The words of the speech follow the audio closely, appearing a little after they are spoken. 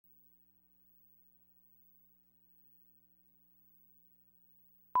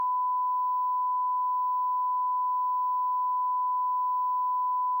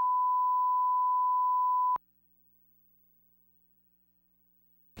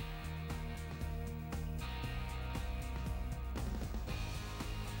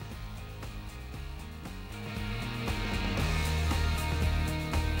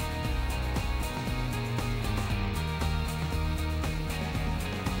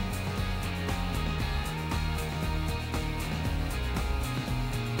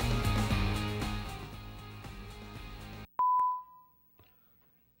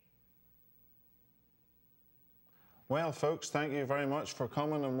Well, folks, thank you very much for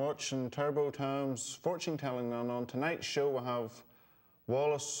coming and watching Turbo Tom's fortune telling. And on tonight's show, we have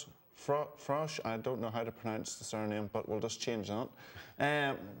Wallace Frosh. I don't know how to pronounce the surname, but we'll just change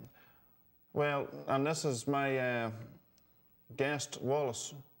that. Well, and this is my guest,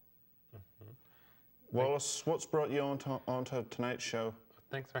 Wallace. Wallace, what's brought you onto tonight's show?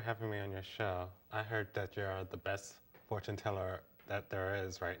 Thanks for having me on your show. I heard that you're the best fortune teller that there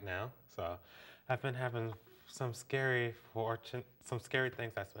is right now. So I've been having some scary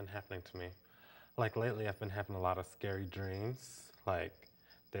things that's been happening to me. Like lately, I've been having a lot of scary dreams. Like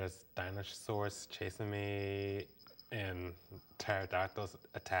there's dinosaurs chasing me and pterodactyls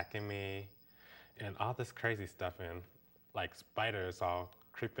attacking me and all this crazy stuff, and like spiders all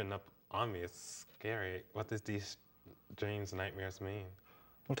creeping up on me. It's scary. What does these dreams, nightmares mean?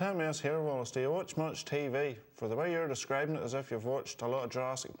 Well, tell me this here, Wallace, do you watch much TV? For the way you're describing it, as if you've watched a lot of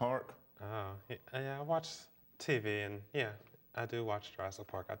Jurassic Park. Oh, yeah, I watch TV, and yeah, I do watch Jurassic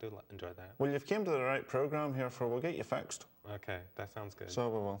Park. I do enjoy that. Well, you've came to the right program here, for we'll get you fixed. Okay, that sounds good. So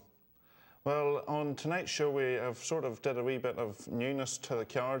we will. Well, on tonight's show, we have sort of did a wee bit of newness to the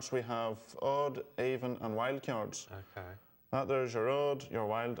cards. We have odd, even, and wild cards. Okay. That there's your odd, your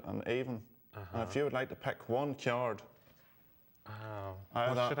wild, and even. And if you would like to pick one card,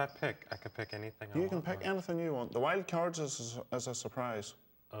 what should I pick? I could pick anything I want. You can pick anything you want. The wild cards is a surprise.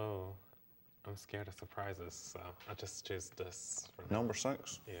 Oh, I'm scared of surprises, so I'll just choose this for now. Number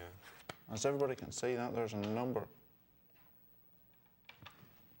 6. Yeah. As everybody can see, that there's a number.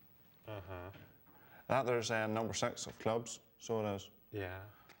 That there's number 6 of clubs, so it is. Yeah.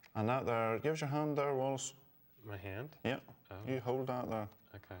 And that there, give us your hand there, Wallace. My hand? Yeah. Oh. You hold that there.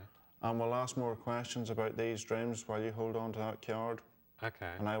 Okay. And we'll ask more questions about these dreams while you hold on to that card. Okay.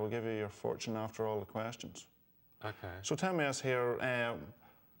 And I will give you your fortune after all the questions. Okay. So tell me this here,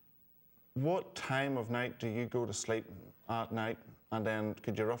 what time of night do you go to sleep at night? And then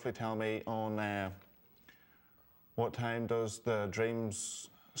could you roughly tell me on what time does the dreams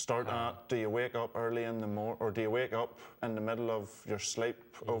start at? Do you wake up early in the morning, or do you wake up in the middle of your sleep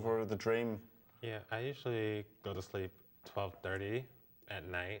over the dream? Yeah, I usually go to sleep 12:30 at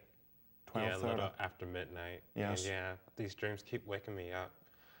night. 12:30? Yeah, a little after midnight. Yes. And yeah, these dreams keep waking me up.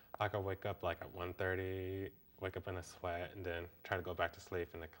 I can wake up like at 1:30, wake up in a sweat, and then try to go back to sleep,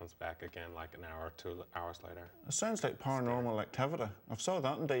 and it comes back again like an hour or 2 hours later. It sounds like Paranormal Activity. I saw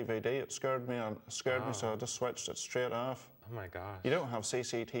that on DVD. It scared me, me, so I just switched it straight off. Oh my gosh. You don't have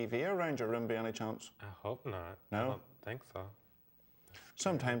CCTV around your room by any chance? I hope not. No? I don't think so.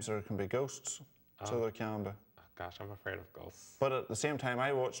 Sometimes there can be ghosts, so there can be. Oh gosh, I'm afraid of ghosts. But at the same time,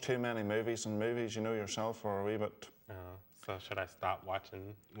 I watch too many movies, and movies, you know yourself, are a wee bit... So should I stop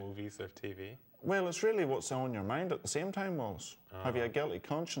watching movies or TV? Well, it's really what's on your mind at the same time, Wallace. Have you a guilty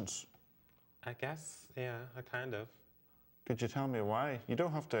conscience? I guess, yeah, kind of. Could you tell me why? You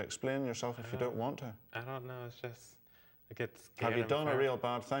don't have to explain yourself if you don't want to. I don't know, it's just, I get scared. Have you done a real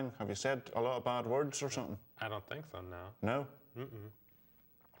bad thing? Have you said a lot of bad words or something? I don't think so, no. No?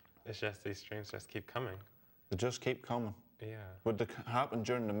 It's just these dreams just keep coming. They just keep coming? Yeah. Would they happen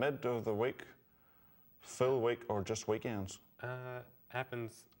during the mid of the week, full week, or just weekends?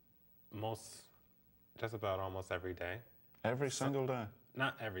 Happens just about almost every day. Every single day?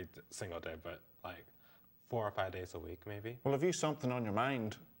 Not every single day, but like 4 or 5 days a week, maybe. Well, have you something on your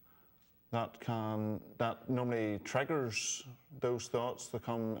mind that normally triggers those thoughts to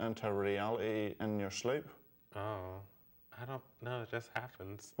come into reality in your sleep? Oh, I don't know, it just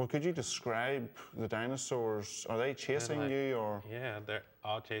happens. Well, could you describe the dinosaurs? Are they chasing you, or? Yeah, they're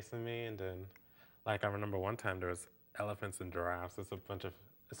all chasing me, and then, like, I remember one time there was elephants and giraffes.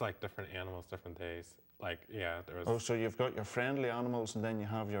 It's like different animals, different days. Like, yeah, there was... Oh, so you've got your friendly animals, and then you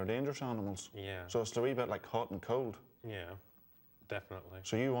have your dangerous animals. Yeah. So it's a wee bit like hot and cold. Yeah, definitely.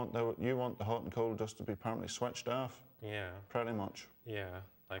 So you want the hot and cold just to be permanently switched off? Yeah. Pretty much. Yeah,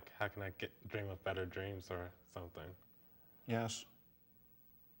 like how can I dream of better dreams or something? Yes.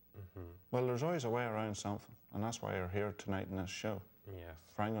 Well, there's always a way around something, and that's why you're here tonight in this show. Yes.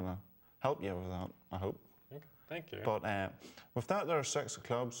 I'm going to help you with that, I hope. Okay, thank you. But with that, there are 6 of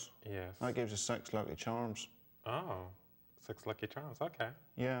clubs. Yes. That gives you 6 lucky charms. Oh, 6 lucky charms, okay.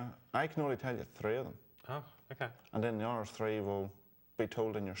 Yeah, I can only tell you 3 of them. Oh, okay. And then the other 3 will be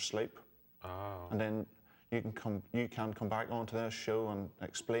told in your sleep. Oh. And then you can come back onto this show and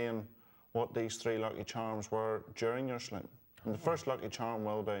explain what these 3 lucky charms were during your sleep. And the first lucky charm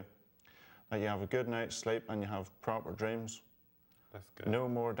will be that you have a good night's sleep and you have proper dreams. That's good. No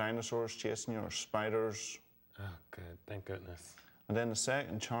more dinosaurs chasing you or spiders. Oh, good. Thank goodness. And then the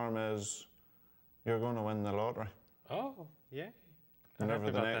second charm is you're going to win the lottery. Oh, yay. Whenever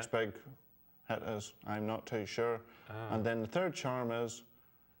the next big hit is. I'm not too sure. Oh. And then the third charm is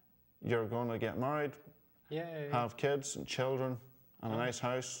you're going to get married, Yay. have kids and children, and a nice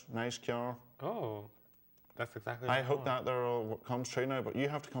house, nice car. Oh, that's exactly what I hope want. that there all comes true now, but you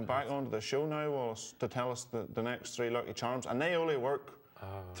have to come back onto the show now, Wallace, to tell us the next 3 lucky charms. And they only work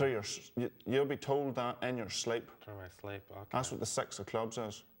through your... You'll be told that in your sleep. Through my sleep, okay. That's what the 6 of clubs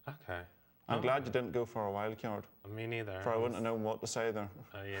is. Okay. I'm glad you didn't go for a wild card. Me neither. For I wouldn't have known what to say there.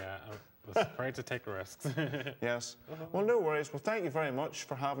 Yeah, I was afraid to take risks. Yes. Well, no worries. Well, thank you very much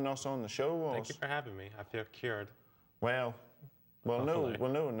for having us on the show, Wallace. Thank you for having me. I feel cured. Well, we'll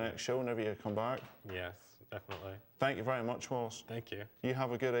know next show whenever you come back. Yes, definitely. Thank you very much, Wallace. Thank you. You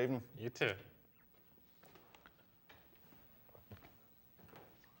have a good evening. You too.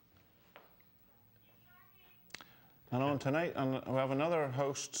 And on tonight, and we have another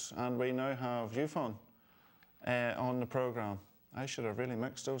host, and we now have Yufon on the programme. I should have really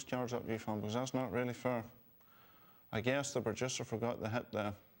mixed those cards up, Yufon, because that's not really fair. I guess the producer forgot to hit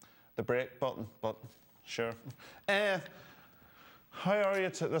the break button, but sure. How are you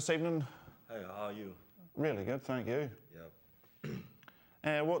this evening? Hey, how are you? Really good, thank you.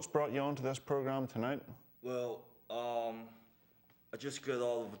 Yeah. What's brought you onto this programme tonight? Well, I just got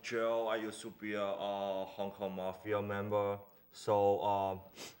out of jail. I used to be a Hong Kong Mafia member. So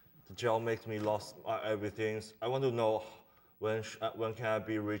the jail makes me lost everything. I want to know when can I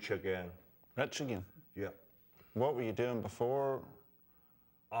be rich again? Rich again? Yeah. What were you doing before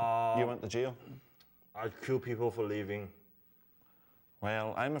you went to jail? I kill people for living.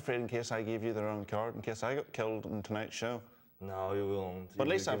 Well, I'm afraid in case I gave you the wrong card, in case I got killed in tonight's show. No, you won't. But at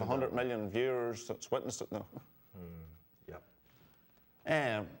least I have 100 million viewers that's witnessed it now.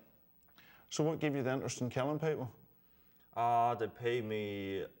 Yeah. So what gave you the interest in killing people? They pay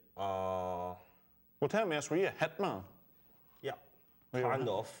me. Well, tell me this, were you a hitman? Yeah. Were you Kind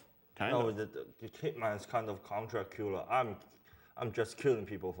of. Kind no, of? the hitman is kind of contract killer. I'm just killing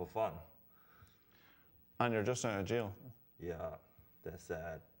people for fun. And you're just out of jail? Yeah, that's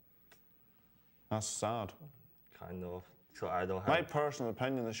sad. That's sad. Kind of. So I don't have. My personal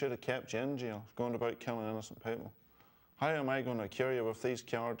opinion, they should have kept you in jail, going about killing innocent people. How am I going to cure you with these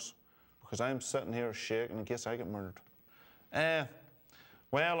cards? Because I'm sitting here shaking in case I get murdered.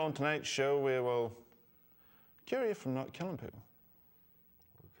 Well, on tonight's show, we will cure you from not killing people.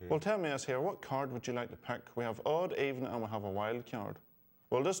 Okay. Well, tell me this here, what card would you like to pick? We have odd, even, and we have a wild card.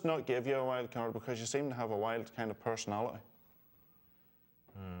 We'll just not give you a wild card because you seem to have a wild kind of personality.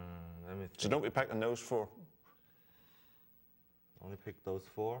 Let me think. So don't be picking those 4. Only pick those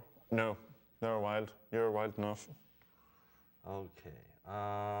 4? No, they're wild. You're wild enough. Okay.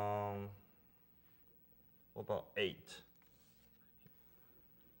 What about 8?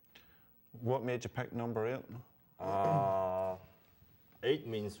 What made you pick number 8? 8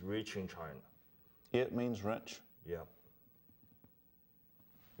 means rich in China. 8 means rich. Yeah.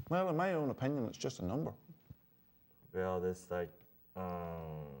 Well, in my own opinion, it's just a number. Well, that's like, I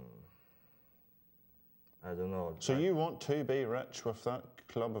don't know. So you want to be rich with that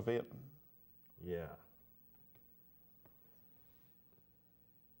club of 8? Yeah.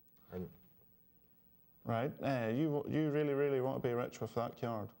 Right. You really, really want to be rich with that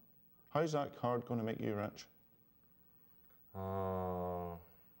card. How's that card going to make you rich?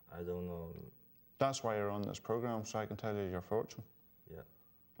 I don't know. That's why you're on this program, so I can tell you your fortune. Yeah.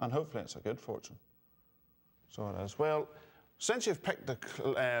 And hopefully it's a good fortune. So it is. Well, since you've picked the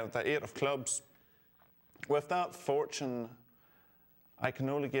 8 of clubs, with that fortune, I can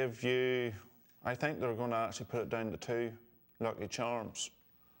only give you, I think they're going to actually put it down to 2 lucky charms.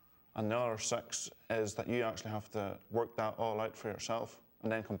 And the other 6 is that you actually have to work that all out for yourself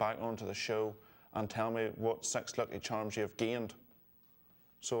and then come back onto the show and tell me what 6 lucky charms you've gained.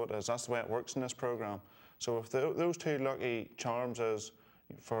 So it is. That's the way it works in this program. So if those 2 lucky charms is,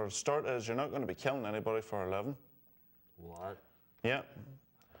 for a start is you're not going to be killing anybody for a living. What? Yeah.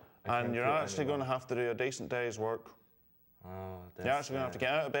 And you're actually going to have to do a decent day's work. Oh, You're actually going to have to get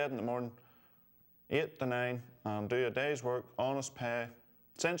out of bed in the morning, 8 to 9, and do a day's work, honest pay.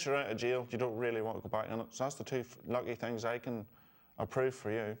 Since you're out of jail, you don't really want to go back in it. So that's the 2 lucky things I can approve for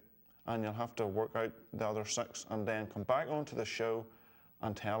you. And you'll have to work out the other 6 and then come back onto the show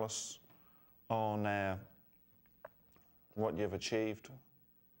and tell us on what you've achieved.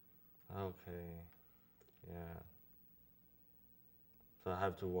 Okay. Yeah. So I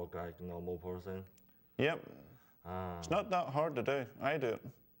have to work like a normal person? Yep. It's not that hard to do. I do it.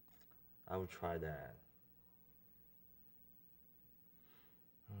 I will try that.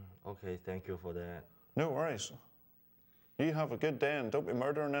 Okay, thank you for that. No worries. You have a good day and don't be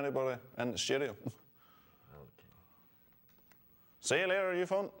murdering anybody in the studio. Okay. See you later, you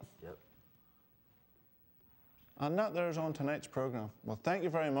fun. Yep. And that there's on tonight's programme. Well, thank you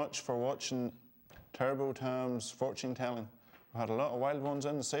very much for watching Turbo Tom's fortune telling. We had a lot of wild ones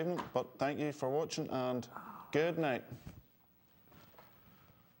in this evening, but thank you for watching and good night.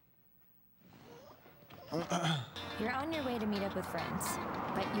 You're on your way to meet up with friends,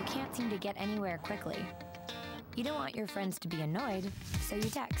 but you can't seem to get anywhere quickly. You don't want your friends to be annoyed, so you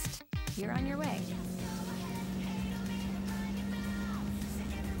text. You're on your way.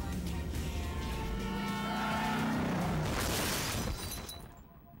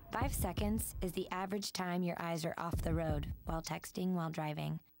 5 seconds is the average time your eyes are off the road while texting while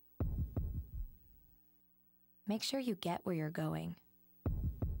driving. Make sure you get where you're going.